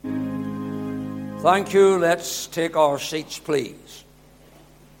Thank you. Let's take our seats, please.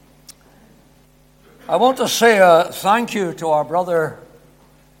 I want to say a thank you to our brother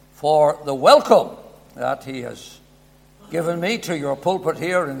for the welcome that he has given me to your pulpit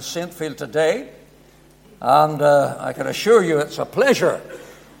here in Saintfield today. And I can assure you it's a pleasure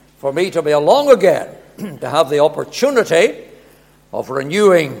for me to be along again, to have the opportunity of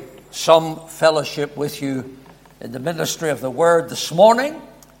renewing some fellowship with you in the ministry of the Word this morning,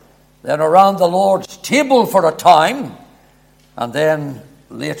 then around the Lord's table for a time, and then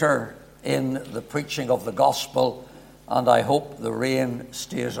later in the preaching of the gospel, and I hope the rain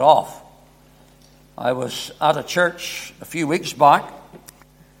stays off. I was at a church a few weeks back,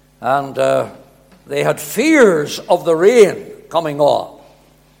 and they had fears of the rain coming on.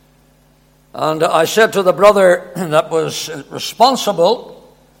 And I said to the brother that was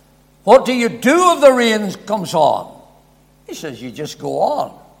responsible, "What do you do if the rain comes on?" He says, "You just go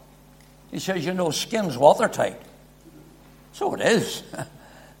on." He says, "Skin's watertight." So it is.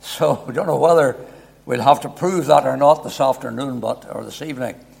 So we don't know whether we'll have to prove that or not this afternoon or this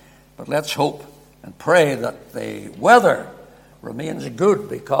evening. But let's hope and pray that the weather remains good,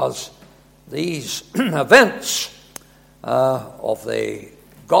 because these events of the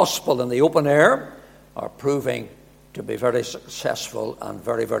gospel in the open air are proving to be very successful and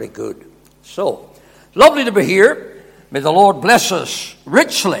very, very good. So, lovely to be here. May the Lord bless us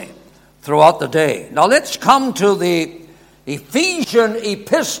richly throughout the day. Now let's come to the Ephesian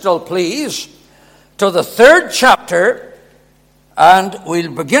epistle, please, to the 3rd chapter, and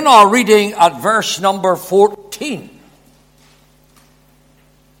we'll begin our reading at verse number 14.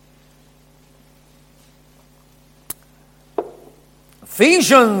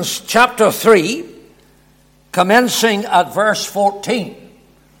 Ephesians chapter 3, commencing at verse 14.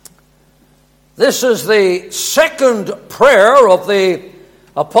 This is the second prayer of the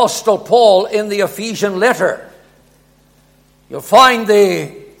Apostle Paul in the Ephesian letter. You'll find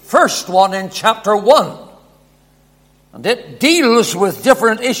the first one in chapter 1, and it deals with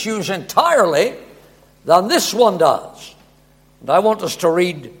different issues entirely than this one does. And I want us to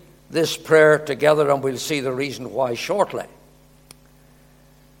read this prayer together, and we'll see the reason why shortly.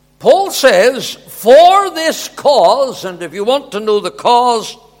 Paul says, "For this cause," and if you want to know the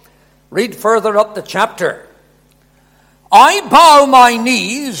cause, read further up the chapter, "I bow my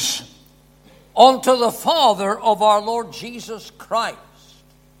knees unto the Father of our Lord Jesus Christ,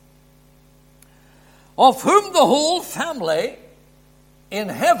 of whom the whole family in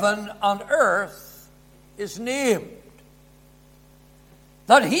heaven and earth is named,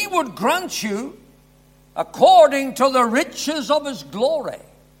 that he would grant you, according to the riches of his glory,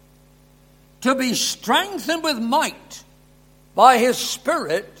 to be strengthened with might by his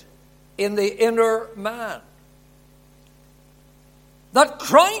Spirit in the inner man, that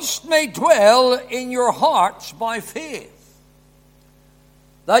Christ may dwell in your hearts by faith,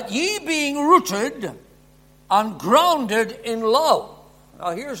 that ye being rooted and grounded in love."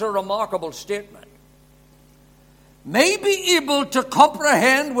 Now here's a remarkable statement. "May be able to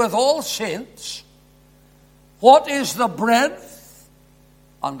comprehend with all saints what is the breadth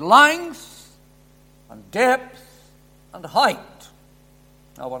and length and depth and height."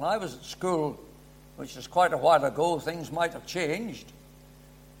 Now when I was at school, which is quite a while ago, things might have changed.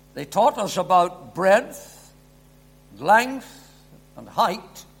 They taught us about breadth, length, and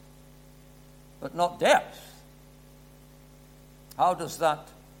height, but not depth. How does that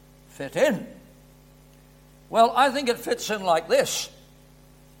fit in? Well, I think it fits in like this: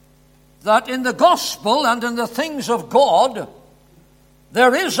 that in the gospel and in the things of God,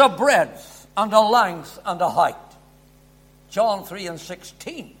 there is a breadth and a length and a height. John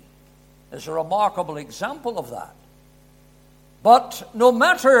 3:16 is a remarkable example of that. But no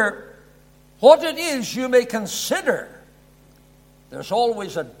matter what it is you may consider, there's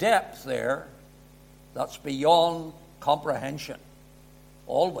always a depth there that's beyond comprehension.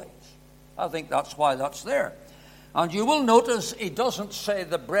 Always. I think that's why that's there. And you will notice he doesn't say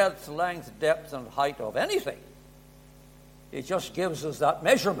the breadth, length, depth, and height of anything. He just gives us that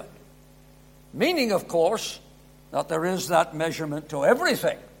measurement. Meaning, of course, that there is that measurement to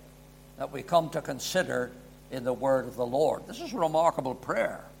everything that we come to consider in the word of the Lord. This is a remarkable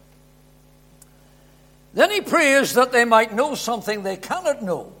prayer. Then he prays that they might know something they cannot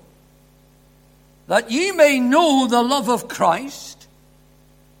know, that ye may know the love of Christ,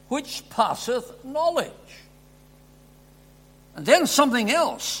 which passeth knowledge. And then something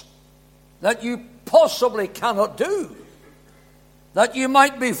else that you possibly cannot do, that you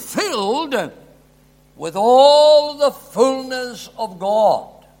might be filled with all the fullness of God.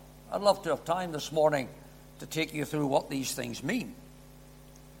 I'd love to have time this morning to take you through what these things mean.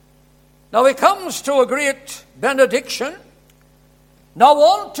 Now he comes to a great benediction.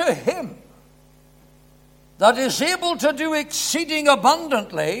 Now unto him that is able to do exceeding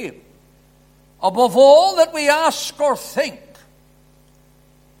abundantly above all that we ask or think,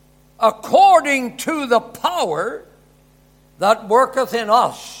 according to the power that worketh in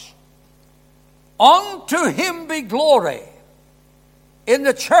us. Unto him be glory in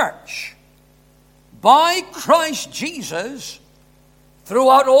the church by Christ Jesus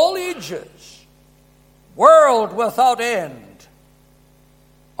throughout all ages, world without end.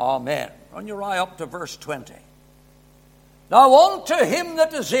 Amen. Run your eye up to verse 20. Now unto him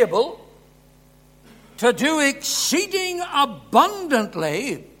that is able to do exceeding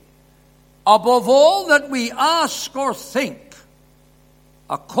abundantly above all that we ask or think,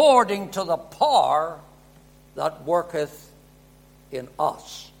 according to the power that worketh in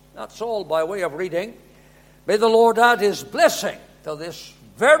us. That's all by way of reading. May the Lord add his blessing to this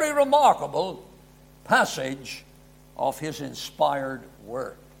very remarkable passage of his inspired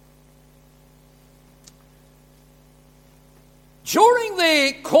word. During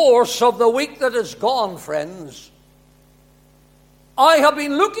the course of the week that is gone, friends, I have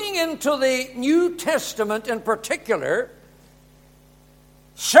been looking into the New Testament in particular,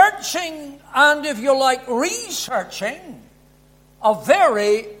 searching and, if you like, researching a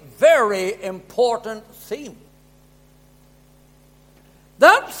very, very important theme.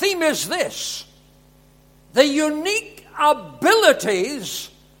 That theme is this: the unique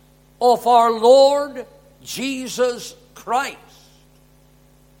abilities of our Lord Jesus Christ.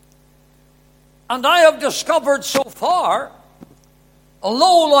 And I have discovered so far,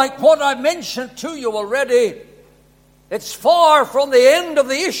 although like what I mentioned to you already, it's far from the end of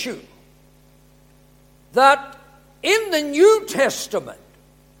the issue, that in the New Testament,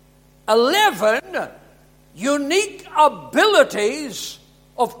 11 unique abilities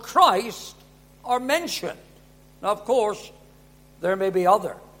of Christ are mentioned. Now, of course, there may be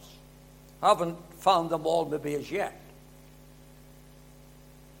others. I haven't found them all maybe as yet.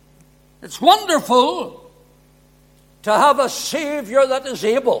 It's wonderful to have a Savior that is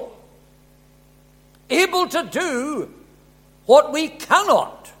able to do what we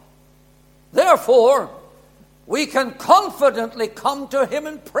cannot. Therefore, we can confidently come to him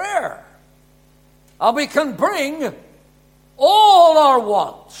in prayer. And we can bring all our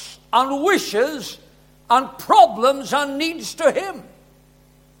wants and wishes and problems and needs to him,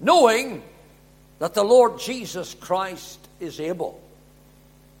 knowing that the Lord Jesus Christ is able.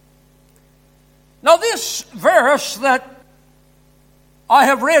 Now, this verse that I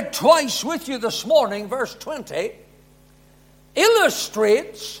have read twice with you this morning, verse 20,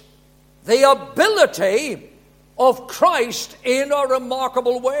 illustrates the ability of Christ in a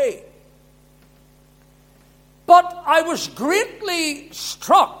remarkable way. But I was greatly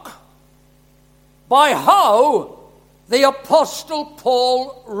struck by how the Apostle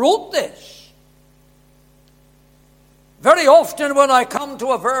Paul wrote this. Very often when I come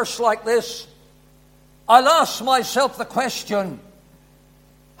to a verse like this, I'll ask myself the question,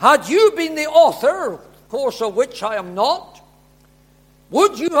 had you been the author, of course of which I am not,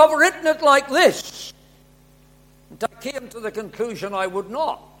 would you have written it like this? And I came to the conclusion I would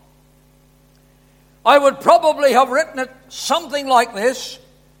not. I would probably have written it something like this: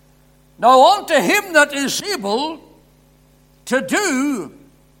 now unto him that is able to do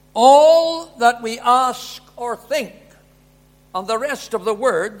all that we ask or think. And the rest of the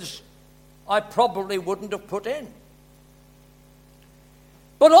words I probably wouldn't have put in.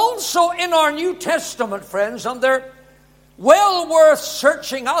 But also in our New Testament, friends, and they're well worth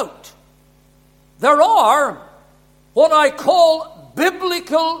searching out, there are what I call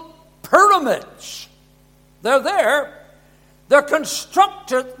biblical pyramids. They're there, they're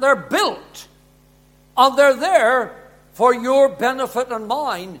constructed, they're built, and they're there for your benefit and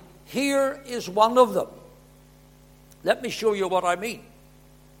mine. Here is one of them. Let me show you what I mean.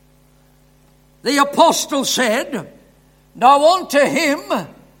 The apostle said, now unto him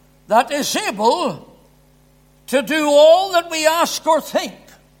that is able to do all that we ask or think.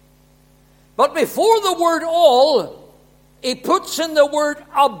 But before the word all, he puts in the word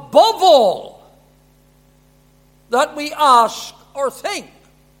above all that we ask or think.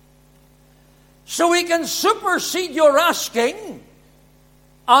 So he can supersede your asking,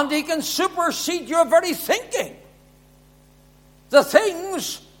 and he can supersede your very thinking. The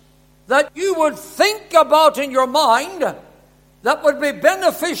things that you would think about in your mind that would be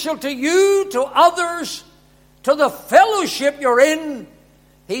beneficial to you, to others, to the fellowship you're in,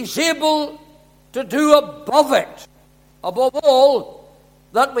 he's able to do above it, above all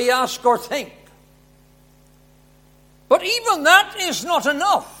that we ask or think. But even that is not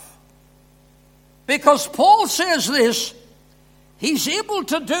enough. Because Paul says this, he's able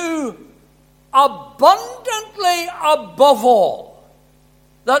to do abundantly above all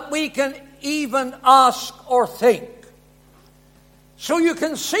that we can even ask or think. So you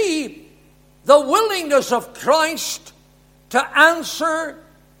can see the willingness of Christ to answer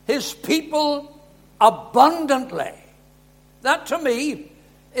his people abundantly. That to me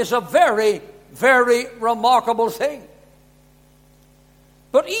is a very, very remarkable thing.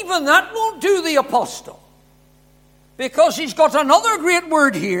 But even that won't do the apostle, because he's got another great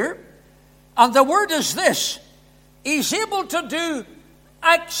word here, and the word is this: he's able to do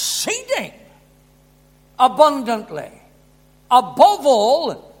exceeding abundantly, above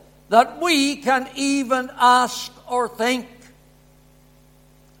all that we can even ask or think.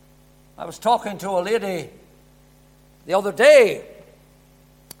 I was talking to a lady the other day,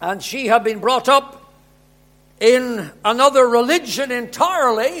 and she had been brought up in another religion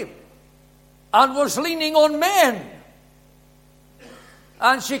entirely and was leaning on men.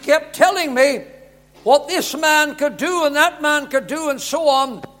 And she kept telling me what this man could do and that man could do and so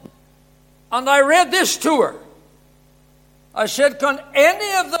on. And I read this to her. I said, can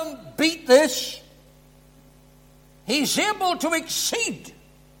any of them beat this? He's able to exceed.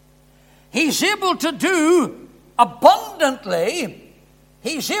 He's able to do abundantly.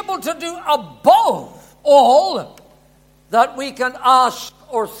 He's able to do above all that we can ask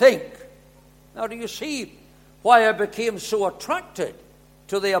or think. Now, do you see why I became so attracted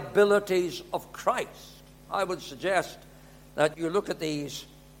to the abilities of Christ? I would suggest that you look at these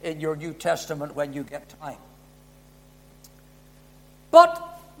in your New Testament when you get time.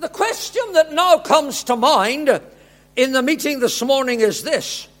 But the question that now comes to mind in the meeting this morning is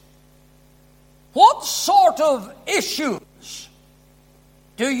this: what sort of issues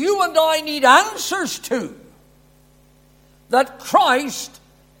do you and I need answers to that Christ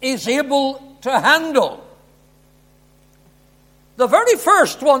is able to handle? The very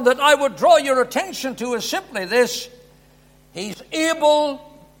first one that I would draw your attention to is simply this: he's able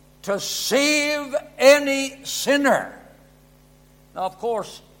to save any sinner. Now, of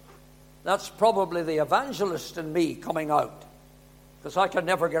course, that's probably the evangelist in me coming out, because I can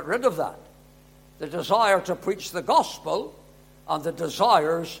never get rid of that. The desire to preach the gospel and the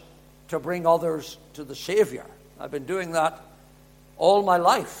desires to bring others to the Savior. I've been doing that all my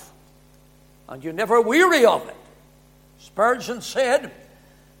life, and you never weary of it. Spurgeon said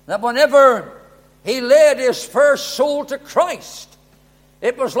that whenever he led his first soul to Christ,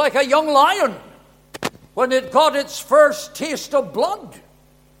 it was like a young lion when it got its first taste of blood.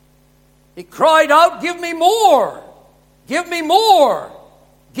 He cried out, "Give me more! Give me more!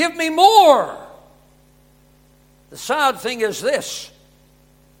 Give me more!" The sad thing is this,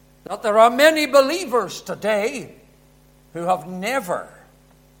 that there are many believers today who have never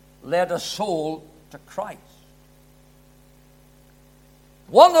led a soul to Christ.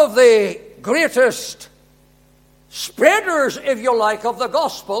 One of the greatest spreaders, if you like, of the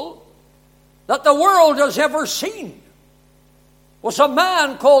gospel that the world has ever seen was a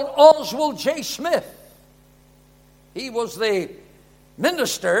man called Oswald J. Smith. He was the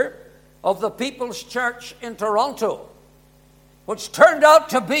minister of the People's Church in Toronto, which turned out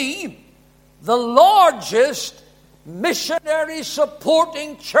to be the largest missionary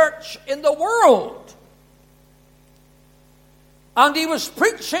supporting church in the world. And he was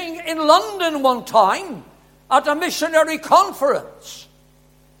preaching in London one time at a missionary conference.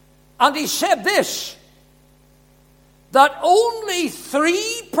 And he said this, that only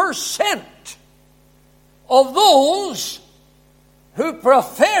 3% of those who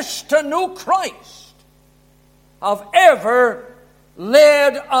profess to know Christ have ever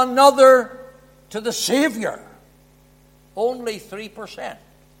led another to the Savior. Only 3%.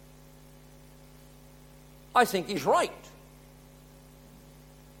 I think he's right.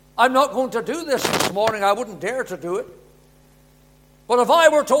 I'm not going to do this morning. I wouldn't dare to do it. But if I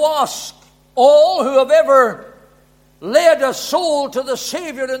were to ask all who have ever led a soul to the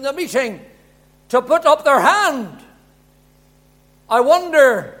Savior in the meeting to put up their hand, I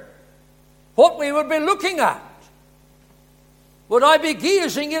wonder what we would be looking at. Would I be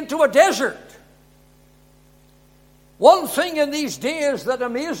gazing into a desert? One thing in these days that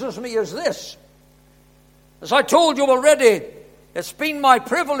amazes me is this. As I told you already, it's been my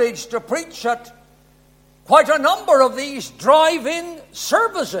privilege to preach at quite a number of these drive-in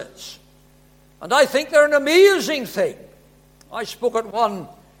services. And I think they're an amazing thing. I spoke at one,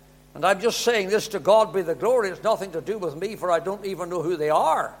 and I'm just saying this, to God be the glory. It's nothing to do with me, for I don't even know who they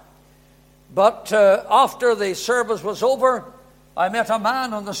are. But after the service was over, I met a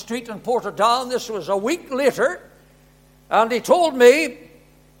man on the street in Portadown. This was a week later. And he told me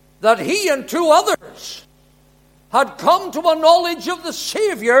that he and two others had come to a knowledge of the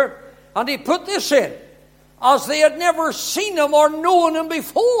Savior, and he put this in, as they had never seen him or known him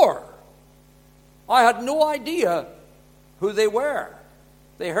before. I had no idea who they were.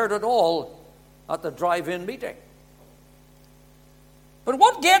 They heard it all at the drive-in meeting. But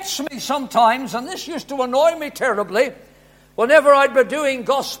what gets me sometimes, and this used to annoy me terribly, whenever I'd be doing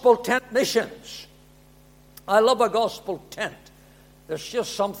gospel tent missions. I love a gospel tent. There's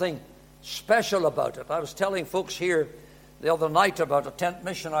just something special about it. I was telling folks here the other night about a tent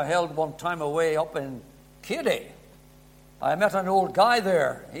mission I held one time away up in Katy. I met an old guy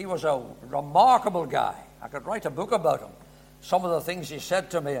there. He was a remarkable guy. I could write a book about him. Some of the things he said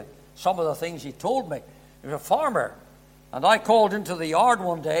to me and some of the things he told me. He was a farmer. And I called into the yard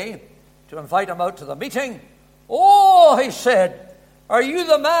one day to invite him out to the meeting. "Oh," he said, "are you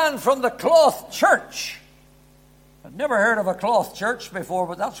the man from the cloth church?" I'd never heard of a cloth church before,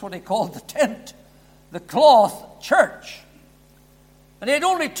 but that's what he called the tent. The cloth church. And he had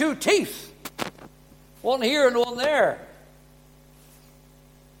only two teeth. One here and one there.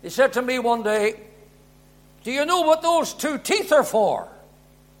 He said to me one day, "Do you know what those two teeth are for?"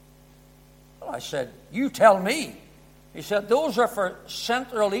 Well, I said, "You tell me." He said, "Those are for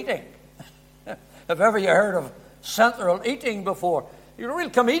central eating." Have ever you heard of central eating before? You're a real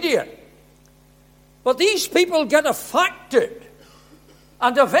comedian. But these people get affected.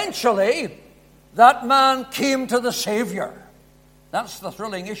 And eventually, that man came to the Savior. That's the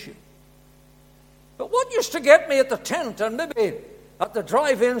thrilling issue. But what used to get me at the tent and maybe at the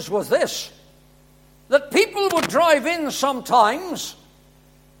drive-ins was this, that people would drive in sometimes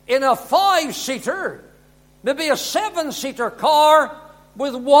in a 5-seater, maybe a 7-seater car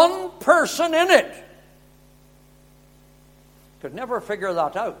with one person in it. Could never figure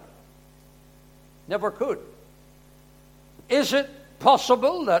that out. Never could. Is it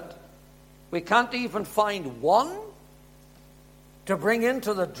possible that we can't even find one to bring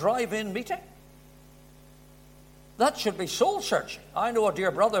into the drive-in meeting? That should be soul-searching. I know a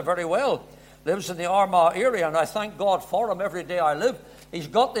dear brother very well, lives in the Armagh area, and I thank God for him every day I live. He's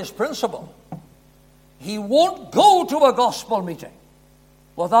got this principle. He won't go to a gospel meeting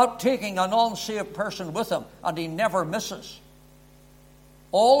without taking a non-saved person with him, and he never misses.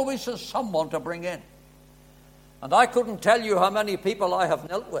 Always has someone to bring in. And I couldn't tell you how many people I have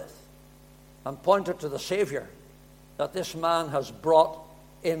knelt with and pointed to the Savior that this man has brought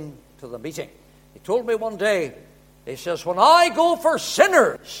into the meeting. He told me one day, he says, "When I go for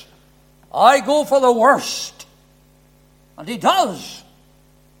sinners, I go for the worst." And he does.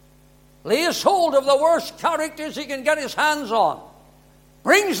 Lays hold of the worst characters he can get his hands on.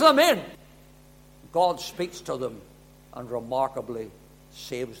 Brings them in. God speaks to them and remarkably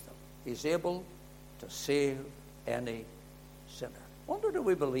saves them. He's able to save any sinner. Wonder, do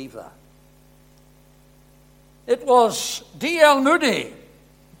we believe that? It was D.L. Moody,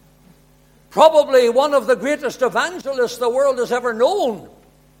 probably one of the greatest evangelists the world has ever known.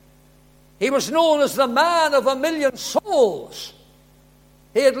 He was known as the man of 1,000,000 souls.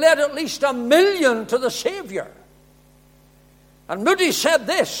 He had led at least 1,000,000 to the Savior. And Moody said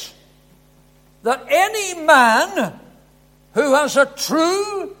this, that any man who has a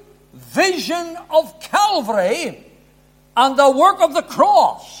true vision of Calvary and the work of the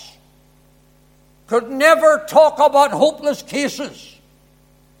cross could never talk about hopeless cases.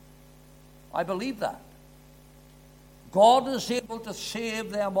 I believe that. God is able to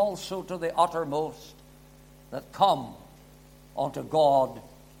save them also to the uttermost that come unto God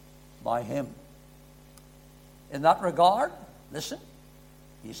by him. In that regard, listen,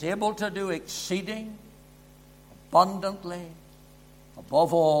 he's able to do exceeding abundantly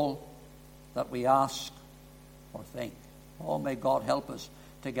above all that we ask or think. Oh, may God help us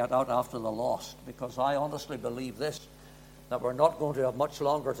to get out after the lost, because I honestly believe this, that we're not going to have much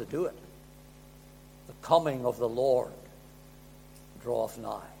longer to do it. The coming of the Lord draweth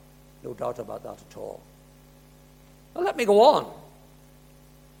nigh. No doubt about that at all. Now let me go on.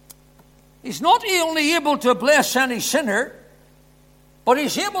 He's not only able to bless any sinner, but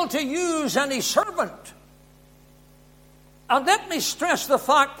he's able to use any servant. And let me stress the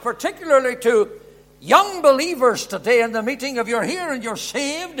fact, particularly to young believers today in the meeting, if you're here and you're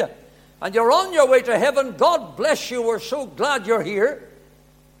saved and you're on your way to heaven, God bless you. We're so glad you're here.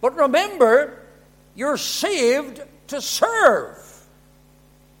 But remember, you're saved to serve.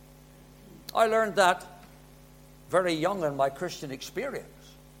 I learned that very young in my Christian experience.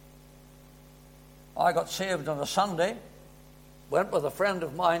 I got saved on a Sunday, went with a friend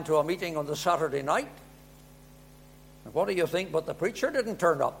of mine to a meeting on the Saturday night. And what do you think? But the preacher didn't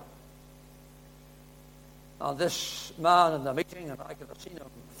turn up. And this man in the meeting, and I could have seen him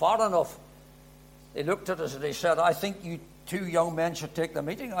far enough, he looked at us and he said, I think you two young men should take the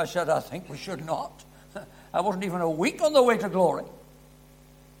meeting. I said, I think we should not. I wasn't even a week on the way to glory.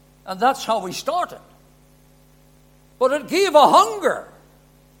 And that's how we started. But it gave a hunger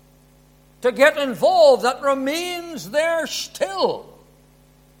to get involved that remains there still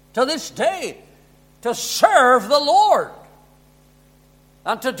to this day, to serve the Lord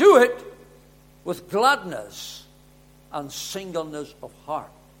and to do it with gladness and singleness of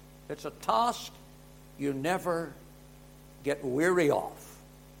heart. It's a task you never get weary of.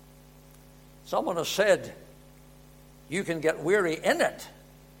 Someone has said you can get weary in it.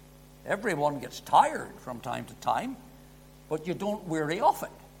 Everyone gets tired from time to time, but you don't weary of it.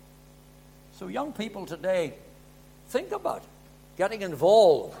 So young people today, think about getting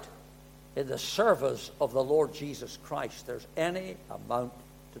involved in the service of the Lord Jesus Christ. There's any amount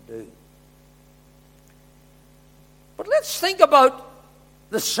to do. But let's think about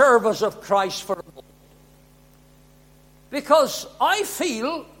the service of Christ for a moment. Because I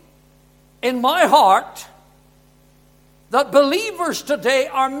feel in my heart that believers today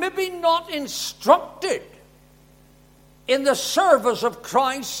are maybe not instructed in the service of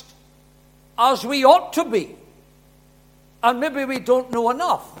Christ as we ought to be. And maybe we don't know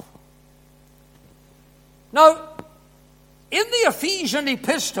enough. Now, in the Ephesian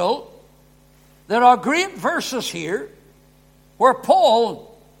epistle, there are great verses here where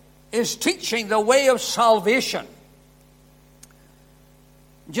Paul is teaching the way of salvation.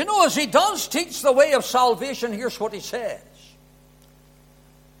 Do you know, as he does teach the way of salvation, here's what he says.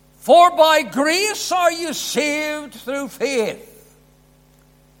 For by grace are you saved through faith,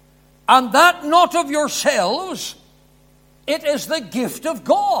 and that not of yourselves, it is the gift of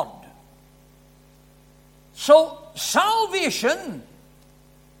God. So salvation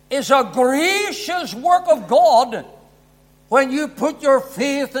is a gracious work of God when you put your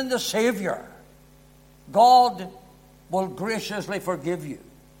faith in the Savior. God will graciously forgive you.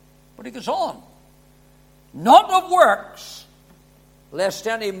 But he goes on. Not of works, lest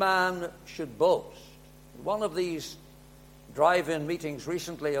any man should boast. In one of these drive-in meetings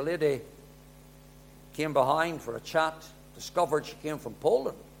recently, a lady came behind for a chat, discovered she came from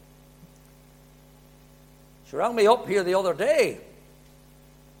Poland. She rang me up here the other day.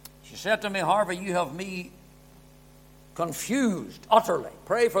 She said to me, Harvey, you have me confused utterly.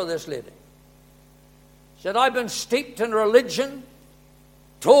 Pray for this lady. She said, I've been steeped in religion,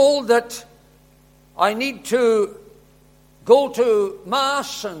 told that I need to go to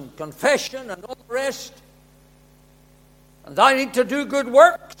Mass and confession and all the rest, and I need to do good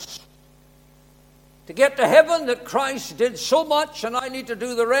works to get to heaven, that Christ did so much and I need to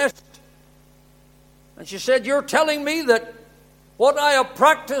do the rest. And she said, you're telling me that what I have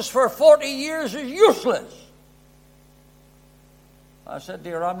practiced for 40 years is useless. I said,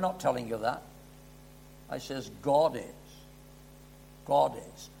 dear, I'm not telling you that. I says, God is. God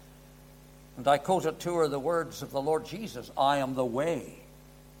is. And I quoted to her the words of the Lord Jesus, I am the way,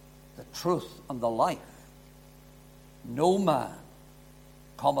 the truth, and the life. No man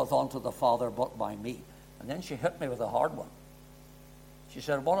cometh unto the Father but by me. And then she hit me with a hard one. She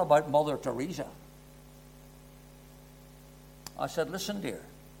said, what about Mother Teresa? I said, listen, dear,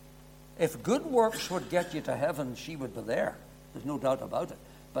 if good works would get you to heaven, she would be there. There's no doubt about it.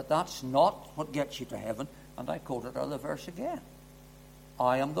 But that's not what gets you to heaven. And I quoted her the verse again.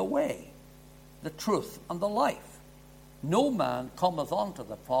 I am the way, the truth, and the life. No man cometh unto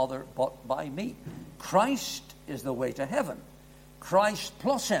the Father but by me. Christ is the way to heaven. Christ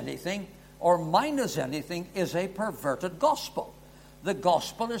plus anything or minus anything is a perverted gospel. The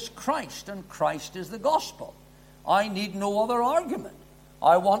gospel is Christ, and Christ is the gospel. I need no other argument.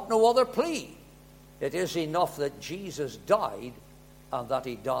 I want no other plea. It is enough that Jesus died and that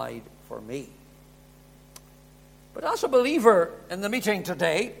he died for me. But as a believer in the meeting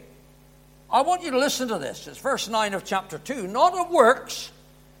today, I want you to listen to this. It's verse 9 of chapter 2. Not of works,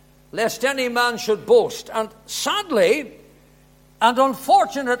 lest any man should boast. And sadly, and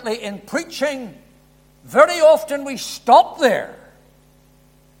unfortunately in preaching, very often we stop there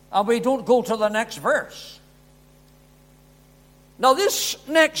and we don't go to the next verse. Now this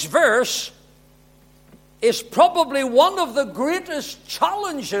next verse is probably one of the greatest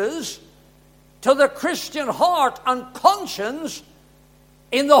challenges to the Christian heart and conscience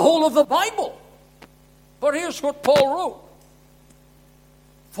in the whole of the Bible. But here's what Paul wrote.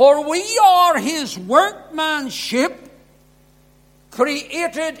 For we are his workmanship,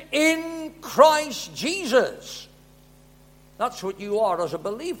 created in Christ Jesus. That's what you are as a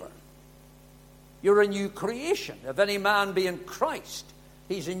believer. You're a new creation. If any man be in Christ,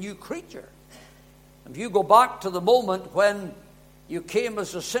 he's a new creature. If you go back to the moment when you came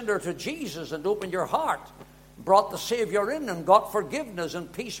as a sinner to Jesus and opened your heart, brought the Savior in and got forgiveness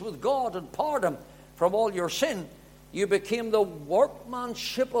and peace with God and pardon from all your sin, you became the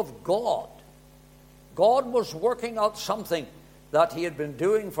workmanship of God. God was working out something that he had been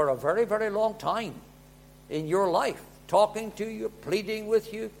doing for a very, very long time in your life, talking to you, pleading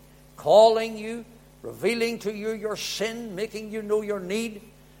with you, calling you, revealing to you your sin, making you know your need.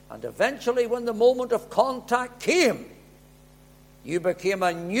 And eventually, when the moment of contact came, you became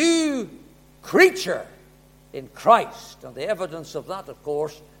a new creature in Christ. And the evidence of that, of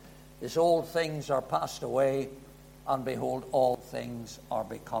course, is old things are passed away, and behold, all things are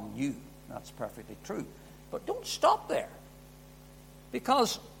become new. That's perfectly true. But don't stop there,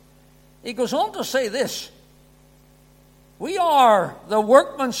 because he goes on to say this: we are the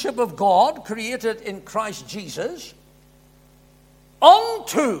workmanship of God, created in Christ Jesus,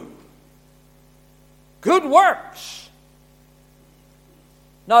 unto good works.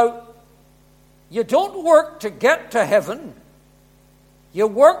 Now, you don't work to get to heaven. You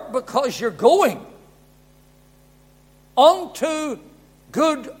work because you're going. Unto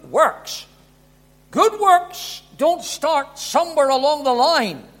good works. Good works don't start somewhere along the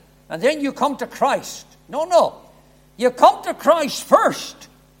line and then you come to Christ. No. You come to Christ first,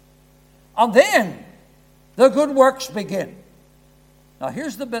 and then the good works begin. Now,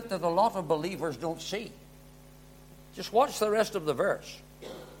 here's the bit that a lot of believers don't see. Just watch the rest of the verse.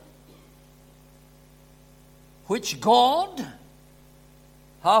 Which God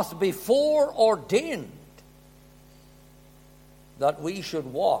hath before ordained that we should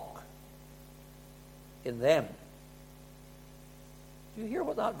walk in them. Do you hear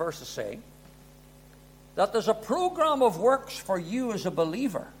what that verse is saying? That there's a program of works for you as a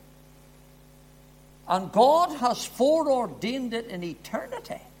believer. And God has foreordained it in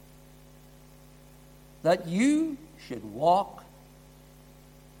eternity that you should walk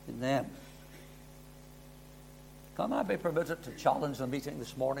in them. Can I be permitted to challenge the meeting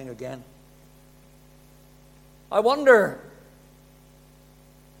this morning again? I wonder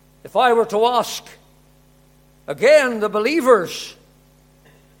if I were to ask again the believers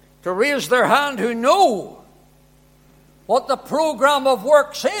to raise their hand who know what the program of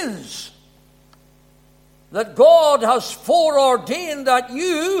works is, that God has foreordained that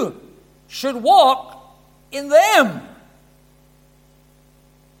you should walk in them.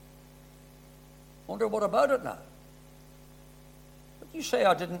 Wonder what about it now? But you say,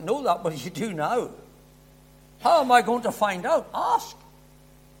 I didn't know that, but you do now. How am I going to find out? Ask,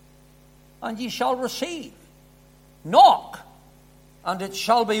 and ye shall receive. Knock, and it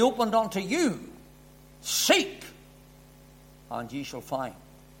shall be opened unto you. Seek, and ye shall find.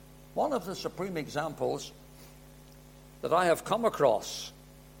 One of the supreme examples that I have come across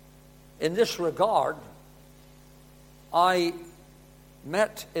in this regard, I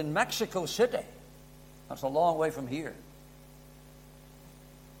met in Mexico City. That's a long way from here.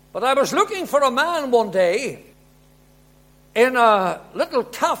 But I was looking for a man one day in a little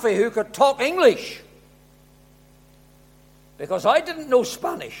cafe who could talk English, because I didn't know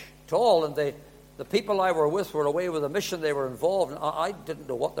Spanish at all, and the people I were with were away with a mission. They were involved, and I didn't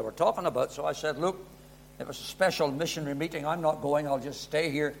know what they were talking about. So I said, look, it was a special missionary meeting. I'm not going. I'll just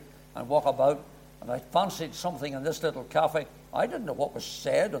stay here and walk about. And I fancied something in this little cafe. I didn't know what was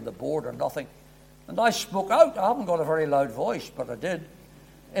said on the board or nothing. And I spoke out. I haven't got a very loud voice, but I did,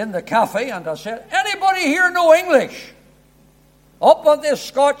 in the cafe, and I said, anybody here know English? Up on this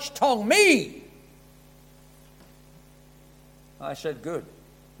Scotch tongue, me. I said, good.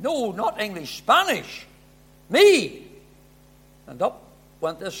 No, not English, Spanish. Me. And up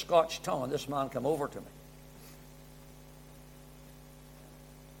went this Scotch tongue, and this man came over to me.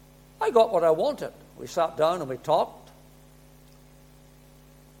 I got what I wanted. We sat down and we talked.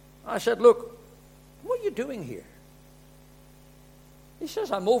 I said, look, what are you doing here? He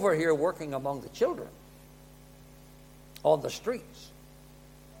says, I'm over here working among the children on the streets.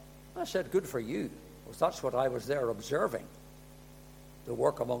 I said, good for you. Well, that's what I was there observing, the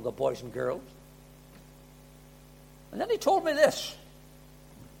work among the boys and girls. And then he told me this.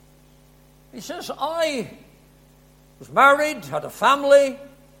 He says, I was married, had a family.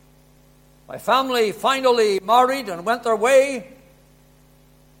 My family finally married and went their way.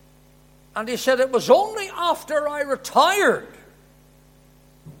 And he said, it was only after I retired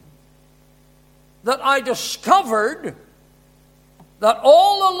that I discovered that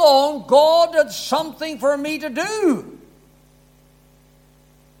all along God had something for me to do.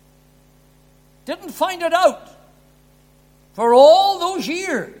 Didn't find it out for all those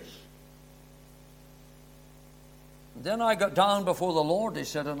years. Then I got down before the Lord, he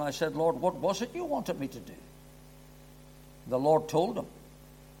said, and I said, Lord, what was it you wanted me to do? The Lord told him.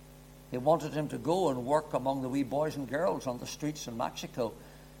 He wanted him to go and work among the wee boys and girls on the streets in Mexico.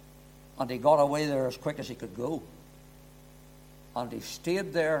 And he got away there as quick as he could go. And he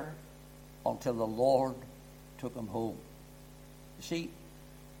stayed there until the Lord took him home. You see,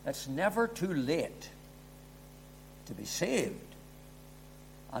 it's never too late to be saved.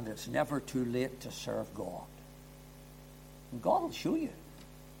 And it's never too late to serve God. And God will show you.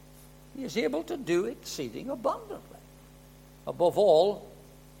 He is able to do exceeding abundantly, above all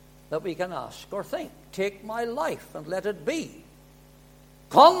that we can ask or think. Take my life and let it be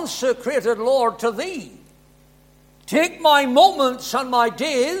consecrated, Lord, to Thee. Take my moments and my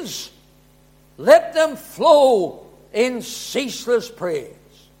days, let them flow in ceaseless praise.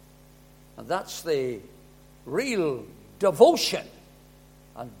 And that's the real devotion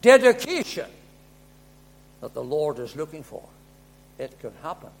and dedication that the Lord is looking for. It could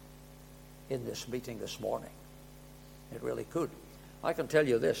happen in this meeting this morning. It really could. I can tell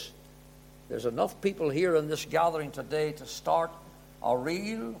you this. There's enough people here in this gathering today to start a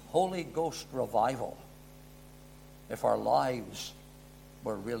real Holy Ghost revival if our lives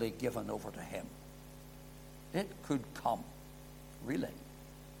were really given over to Him. It could come, really.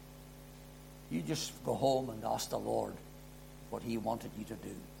 You just go home and ask the Lord what He wanted you to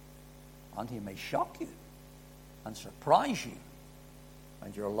do. And He may shock you and surprise you.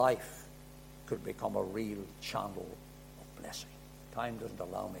 And your life could become a real channel of blessing. Time doesn't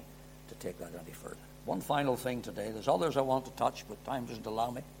allow me to take that any further. One final thing today. There's others I want to touch, but time doesn't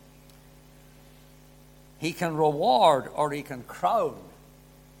allow me. He can reward or He can crown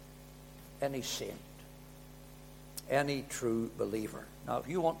any saint, any true believer. Now, if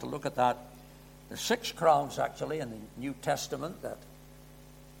you want to look at that, there's 6 crowns actually in the New Testament that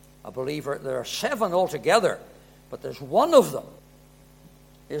a believer, there are 7 altogether, but there's one of them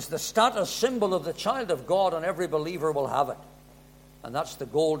is the status symbol of the child of God, and every believer will have it. And that's the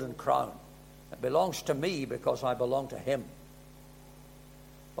golden crown. It belongs to me because I belong to Him.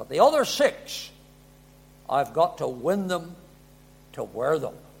 But the other 6, I've got to win them to wear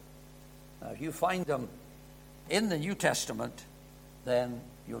them. Now, if you find them in the New Testament, then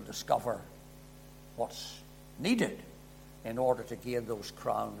you'll discover what's needed in order to gain those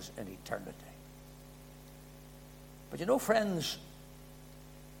crowns in eternity. But you know, friends,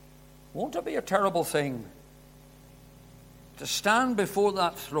 won't it be a terrible thing to stand before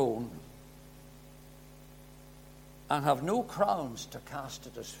that throne and have no crowns to cast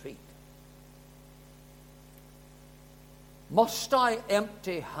at His feet? Must I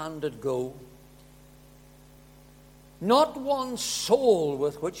empty-handed go? Not one soul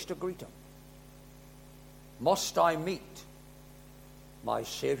with which to greet Him. Must I meet my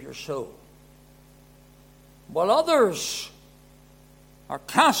Savior so? While others are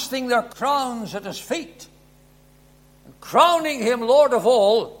casting their crowns at His feet and crowning Him Lord of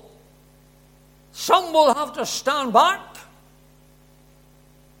all, some will have to stand back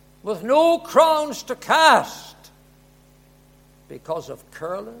with no crowns to cast because of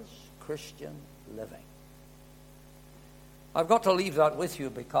careless Christian living. I've got to leave that with you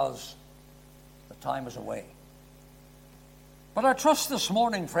because the time is away. But I trust this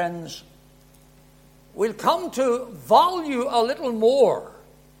morning, friends, we'll come to value a little more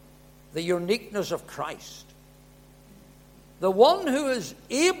the uniqueness of Christ. The one who is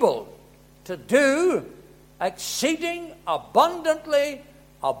able to do exceeding abundantly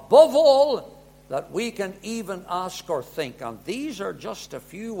above all that we can even ask or think. And these are just a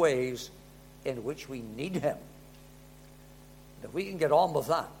few ways in which we need Him. If we can get on with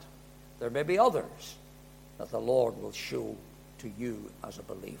that, there may be others that the Lord will show to you as a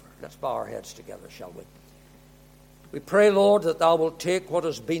believer. Let's bow our heads together, shall we? We pray, Lord, that Thou wilt take what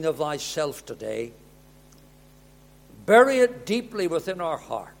has been of Thyself today, bury it deeply within our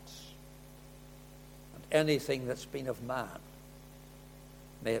hearts, and anything that's been of man,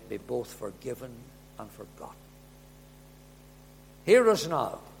 may it be both forgiven and forgotten. Hear us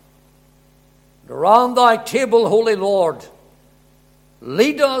now. And around Thy table, Holy Lord,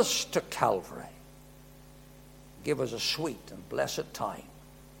 lead us to Calvary. Give us a sweet and blessed time,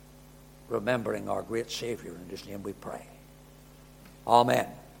 remembering our great Savior. In His name we pray. Amen.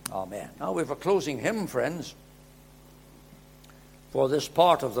 Amen. Now we have a closing hymn, friends, for this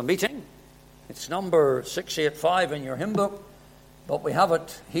part of the meeting. It's number 685 in your hymn book, but we have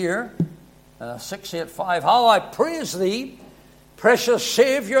it here, 685. How I praise Thee, precious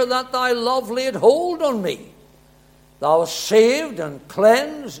Savior, that Thy love laid hold on me. Thou saved and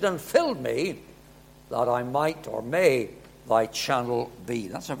cleansed and filled me, that I might or may Thy channel be.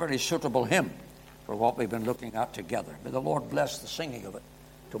 That's a very suitable hymn for what we've been looking at together. May the Lord bless the singing of it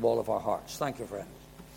to all of our hearts. Thank you, friend.